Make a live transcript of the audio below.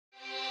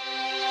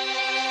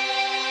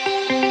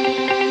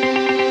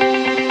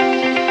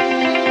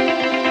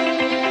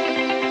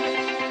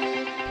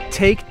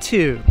Take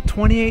two.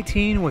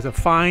 2018 was a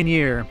fine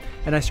year,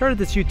 and I started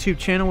this YouTube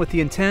channel with the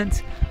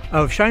intent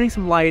of shining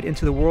some light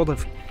into the world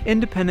of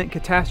independent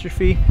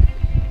catastrophe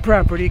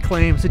property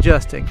claims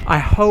adjusting. I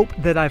hope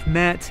that I've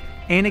met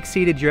and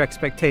exceeded your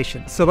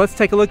expectations. So let's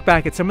take a look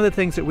back at some of the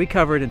things that we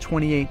covered in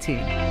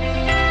 2018.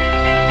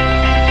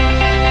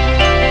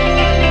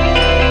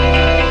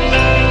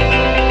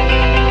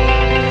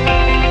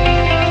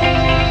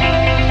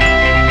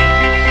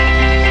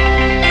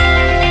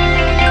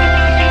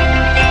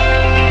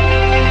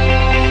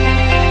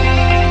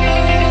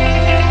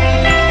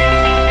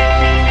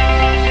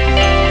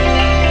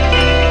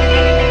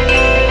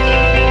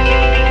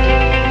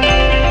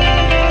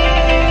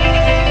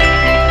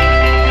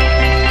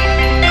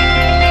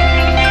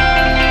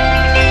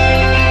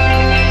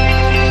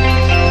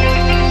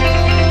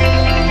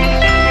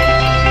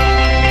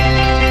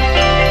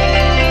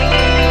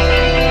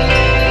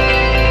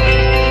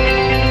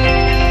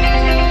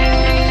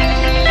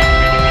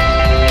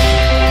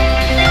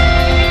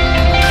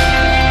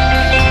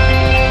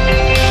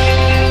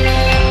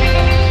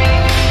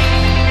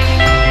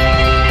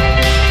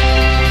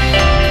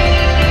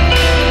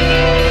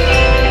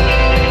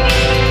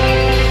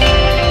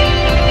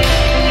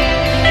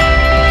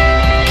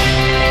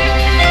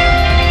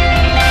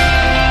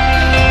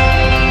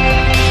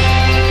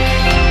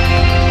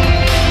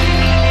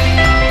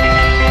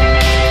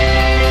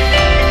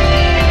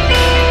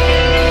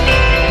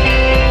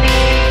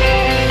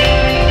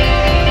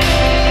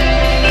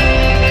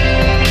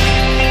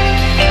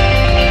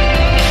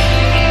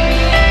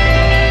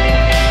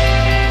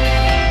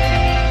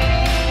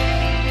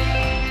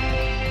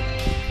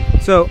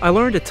 So I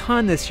learned a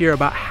ton this year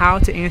about how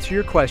to answer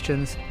your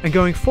questions, and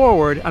going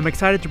forward, I'm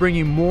excited to bring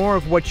you more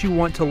of what you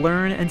want to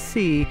learn and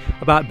see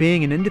about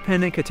being an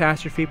independent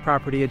catastrophe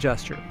property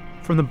adjuster.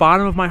 From the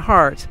bottom of my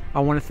heart,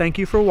 I want to thank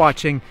you for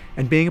watching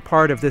and being a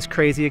part of this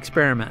crazy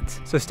experiment.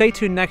 So stay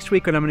tuned next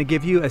week when I'm going to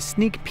give you a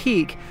sneak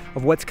peek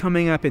of what's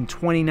coming up in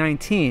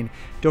 2019.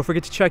 Don't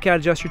forget to check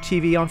out Adjuster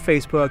TV on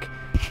Facebook.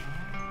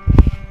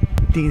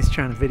 Dean's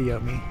trying to video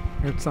me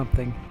or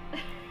something.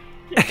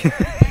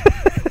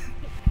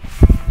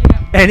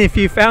 And if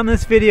you found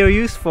this video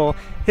useful,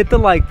 hit the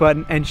like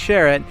button and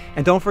share it,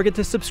 and don't forget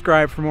to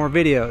subscribe for more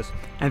videos.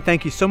 And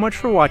thank you so much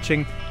for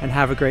watching, and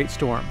have a great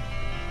storm.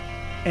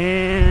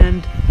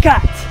 And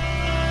cut!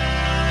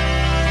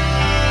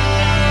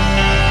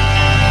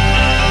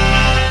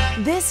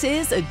 This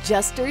is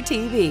Adjuster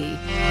TV.